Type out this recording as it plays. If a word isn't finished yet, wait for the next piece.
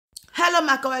Hello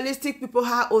my realistic people,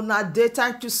 how una dey?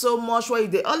 Thank you so much for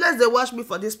you always dey watch me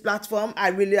for this platform. I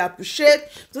really appreciate.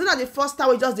 So na the first time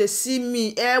we just dey see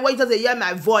me when you just dey hear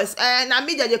my voice, na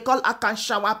me they call Akan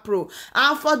Shower Pro.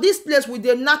 And for this place we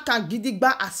dey knack and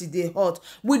gidigba as e dey hot,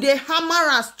 we dey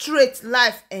hammer and straight,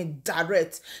 live and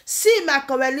direct. See my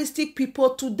realistic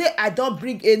people, today I don't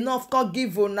bring enough come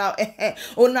give una.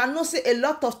 Una know say a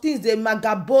lot of things dey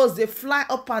magabos, they fly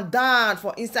up and down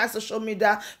for inside social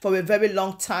media for a very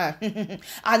long time.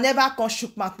 I never can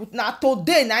shook my put. Now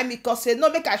today, now me cause say no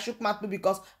make I shook my put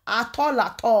because at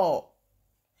all.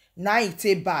 Now it's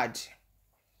a bad.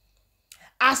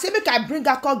 I say make I bring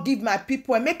a call, give my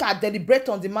people and make I deliberate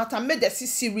on the matter, make them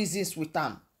see reasons with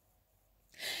them.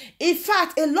 In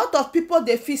fact, a lot of people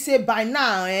they feel say by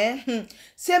now,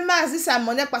 say man, this I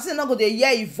money, but say not go they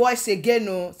hear his voice again.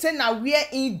 No, say now where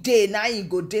in day now he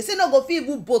go day. Say not go feel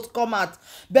even both come out,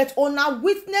 but on a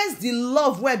witness the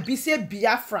love where be say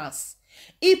Biafrans,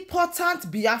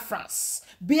 important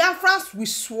Biafrans with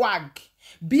swag,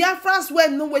 Biafrans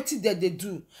where no wetin that they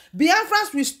do,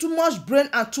 Biafrans with too much brain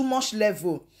and too much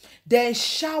level. Then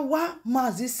shower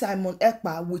Mazi Simon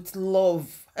Ekpa with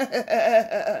love.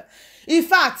 In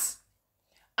fact,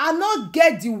 I not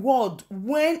get the word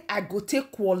when I go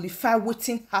take qualify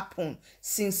wetin happen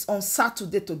since on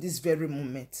Saturday to this very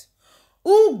moment.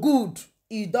 Who good?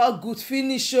 E don good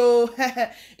finish oh.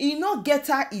 E no get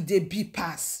her e dey be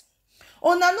pass.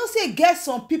 Una know say get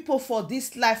some people for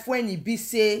this life when e be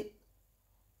say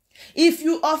if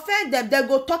you offend them, they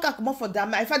go talk more for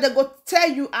them. In fact, they go tell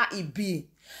you how e be.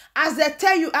 As they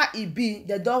tell you how e be,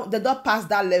 they don't pass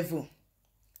that level.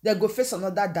 They go face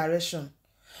another direction.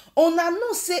 Una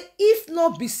know say if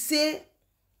not be say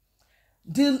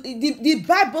the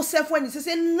Bible says when it says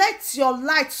let your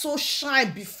light so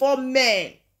shine before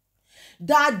men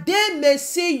that they may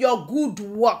see your good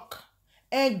work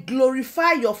and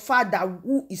glorify your Father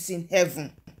who is in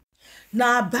heaven.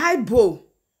 Now Bible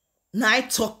na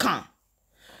talk am.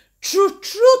 True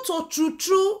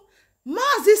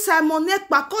Mazi Simon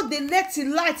Ekpa cause they let the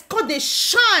light, cause they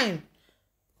shine.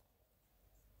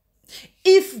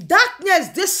 If darkness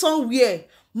this somewhere,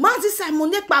 Mazi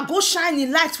Simon Ekpa go shine the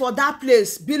light for that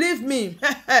place. Believe me,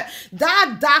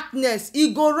 that darkness,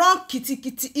 it go run kitty,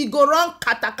 it go run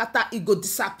kata, it go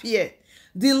disappear.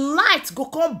 The light go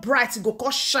come bright, it go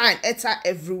come shine, enter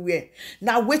everywhere.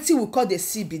 Now wetin we call the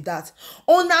see be that.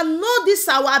 Una know this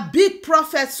our big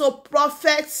prophet, so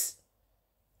prophets,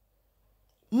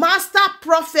 master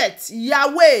prophet,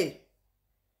 Yahweh.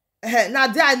 Now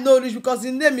there I know this because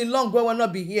the name is long will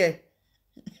not be here.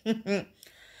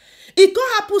 It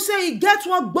can happen say he get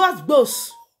one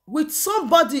boss with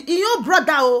somebody in your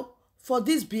brother for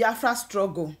this Biafra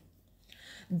struggle.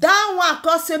 That one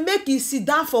cause say make he sit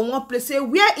down for one place, say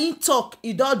where he talk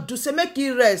he don't do, say make he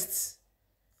rest.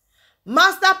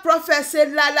 Master prophet say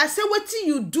Lala, say wetin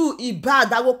you do e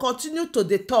bad, I will continue to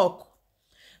the talk.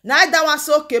 Now that one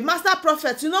say okay, master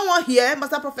prophet, you know what here?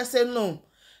 Master prophet say no.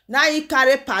 Now he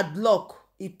carry padlock,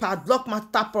 he padlock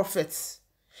master prophet.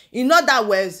 In other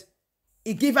words,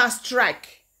 he give a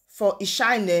strike for his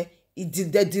shine, they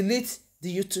delete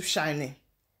the YouTube shine.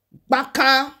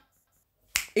 Baka,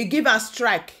 he give a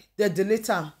strike, they delete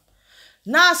him.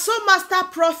 Now, so master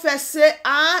prophet say,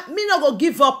 me no go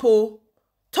give up, oh.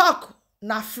 Talk,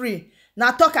 na free.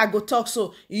 Now talk, I go talk,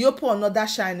 so he open another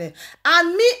shine.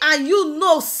 And me and you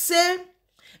know, say,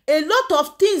 a lot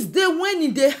of things they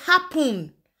when they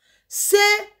happen,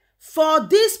 say, for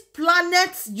this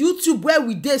planet YouTube where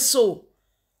we dey so,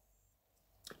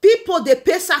 people they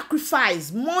pay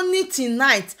sacrifice morning till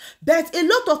night, but a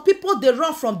lot of people they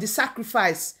run from the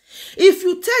sacrifice. If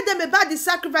you tell them about the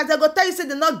sacrifice, they go tell you say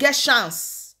they not get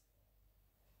chance.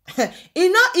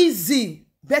 It's not easy,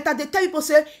 but they tell people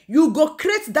say you go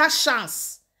create that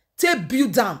chance to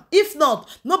build them. If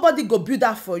not, nobody go build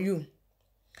that for you.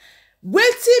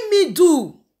 Wetin me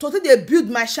do to take they build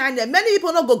my shine? Many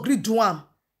people not go gree do am.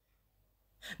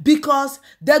 Because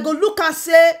they go look and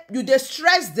say you dey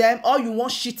stress them or you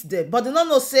want shit them, but they don't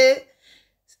know say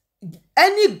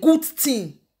any good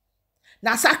thing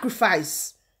na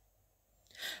sacrifice.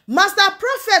 Master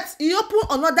prophet he open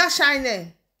another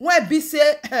shine where be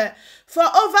say for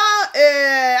over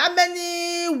how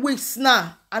many weeks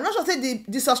now? I'm not sure say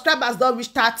the subscribers don't reach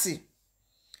 30.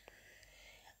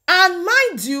 And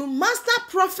mind you, master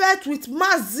prophet with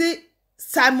Mazi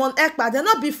Simon Ekpa, they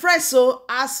not be friends, so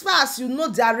as far as you know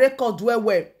their record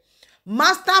well.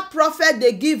 Master prophet,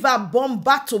 they give a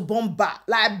bomba to bomba,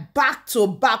 like back to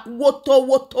back,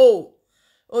 woto.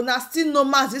 Una still know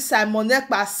Mazi Simon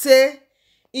Ekpa say,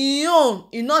 he know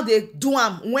they do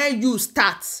am when you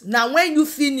start. Now when you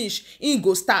finish, he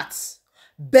go start.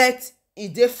 But e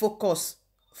dey focus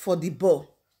for the ball.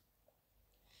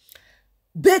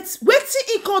 But wetin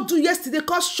he come do yesterday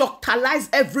come shocktalize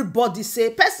everybody. Say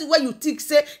person wey you think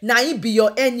say na him be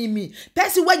your enemy,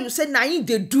 person wey you say na him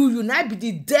dey do you, na be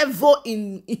the devil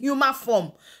in human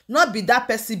form, not be that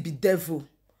person be devil.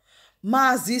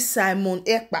 Mazi Simon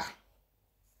Ekpa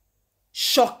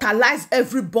shocktalize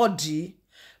everybody,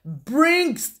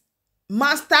 brings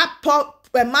master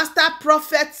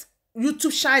prophet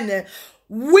YouTube channel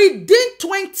within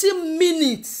 20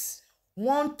 minutes.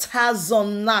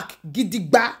 1,000 knack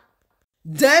gidigba.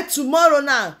 Then tomorrow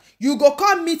now, you go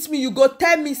come meet me, you go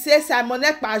tell me say Simon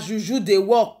Ekpa juju dey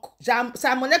work.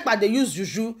 Simon Ekpa dey use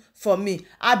juju for me.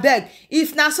 Abeg,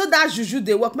 if na so that juju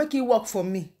dey work, make it work for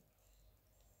me.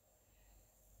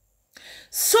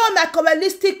 So my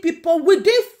Kabbalistic people,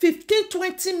 within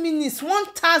 15-20 minutes,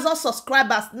 1,000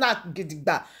 subscribers knack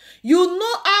gidigba. You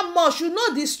know how much, you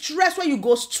know the stress where you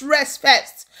go stress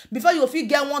first before you fit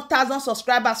get 1,000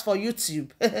 subscribers for YouTube.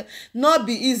 Not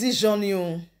be easy journey.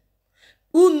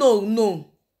 Who no.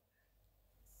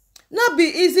 Not be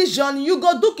easy journey. You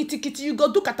go do kitty, you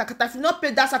go do katakata. If you not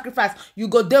pay that sacrifice, you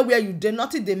go there where you dey,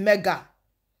 nothing the mega.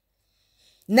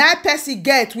 Now person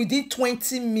get within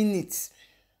 20 minutes.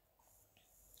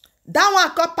 That one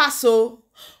come pass o.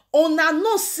 Una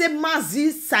no say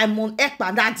Mazi Simon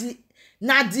Ekpa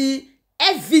na the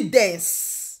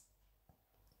evidence,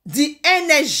 the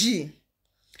energy,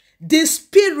 the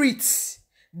spirit,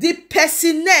 the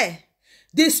personnel,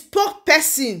 the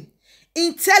spokesperson,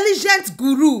 intelligent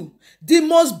guru, the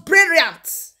most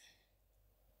brilliant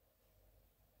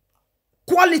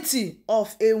quality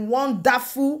of a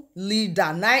wonderful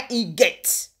leader. Now he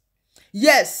get.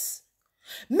 Yes.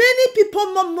 Many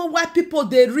people don't know why people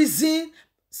they reason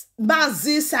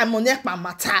Mazi Simon Ekpa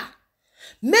matter.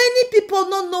 Many people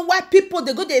don't know why people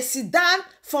they go they sit down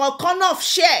for a corner of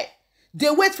share. They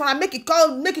wait for a make it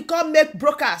make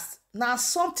brokers. Now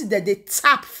something that they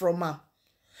tap from her.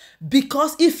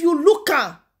 Because if you look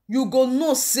at, you go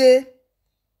no say,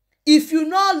 if you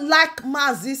not like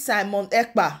Mazi Simon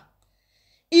Ekpa,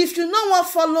 if you not want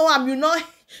follow him,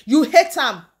 you hate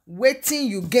him, waiting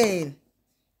you gain.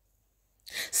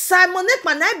 Simon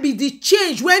Ekpa na be the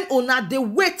change when una they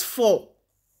wait for.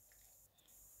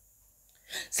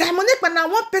 Simon Ekpa na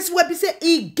one person where be say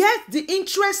he get the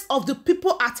interest of the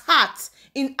people at heart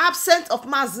in absence of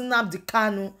Mazi Nnamdi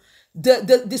Kanu,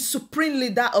 the supreme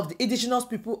leader of the indigenous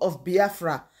people of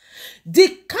Biafra. The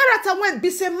character when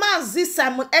be say Mazi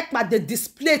Simon Ekpa they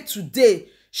display today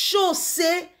show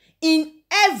say in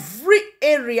every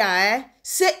area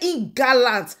say in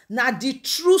gallant na the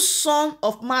true son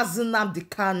of Mazi Nnamdi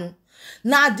Kanu.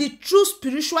 Na the true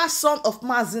spiritual son of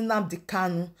Mazi Nnamdi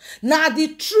Kanu. Na the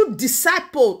true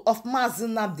disciple of Mazi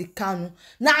Nnamdi Kanu.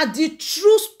 Na the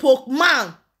true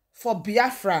spokesman for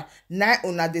Biafra. Na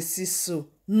una de see so.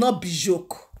 No be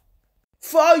joke.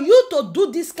 For you to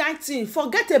do this kind of thing,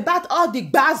 forget about all the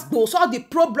gbasgbos, all the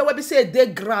problem where we say they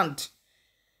grand.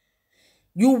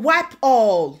 You wipe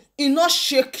all. It not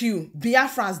shake you.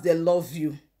 Biafrans, they love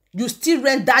you. You still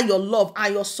render your love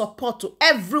and your support to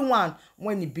everyone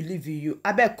when he believe in you.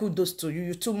 I bet kudos to you.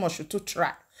 You too much, you too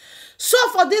try. So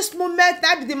for this moment,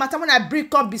 that be the matter when I bring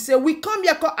up, be say we come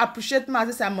here to appreciate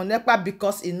Mazi Simon Ekpa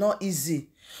because it's not easy.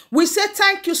 We say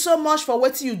thank you so much for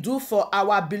what you do for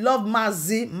our beloved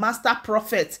Mazi, Master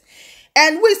Prophet.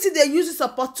 And we see they use this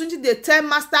opportunity, they tell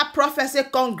Master Prophet, say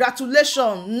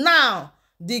congratulations. Now,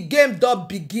 the game does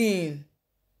begin.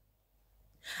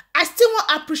 I still want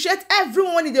to appreciate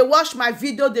everyone when they watch my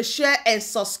video, they share and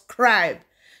subscribe.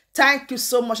 Thank you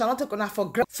so much. I'm not taking that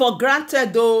for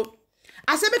granted though.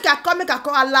 I say make I come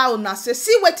allow una say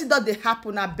see what does they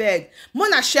happen. I beg.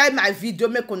 Mona share my video,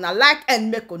 make una like and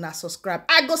make una subscribe.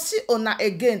 I go see una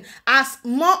again as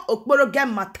more Okporo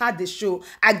game matter the show.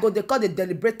 I go they call the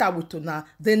deliberator with una.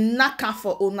 The knacka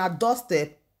for una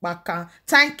doorstep. Baka.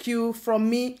 Thank you from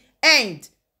me and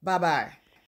bye bye.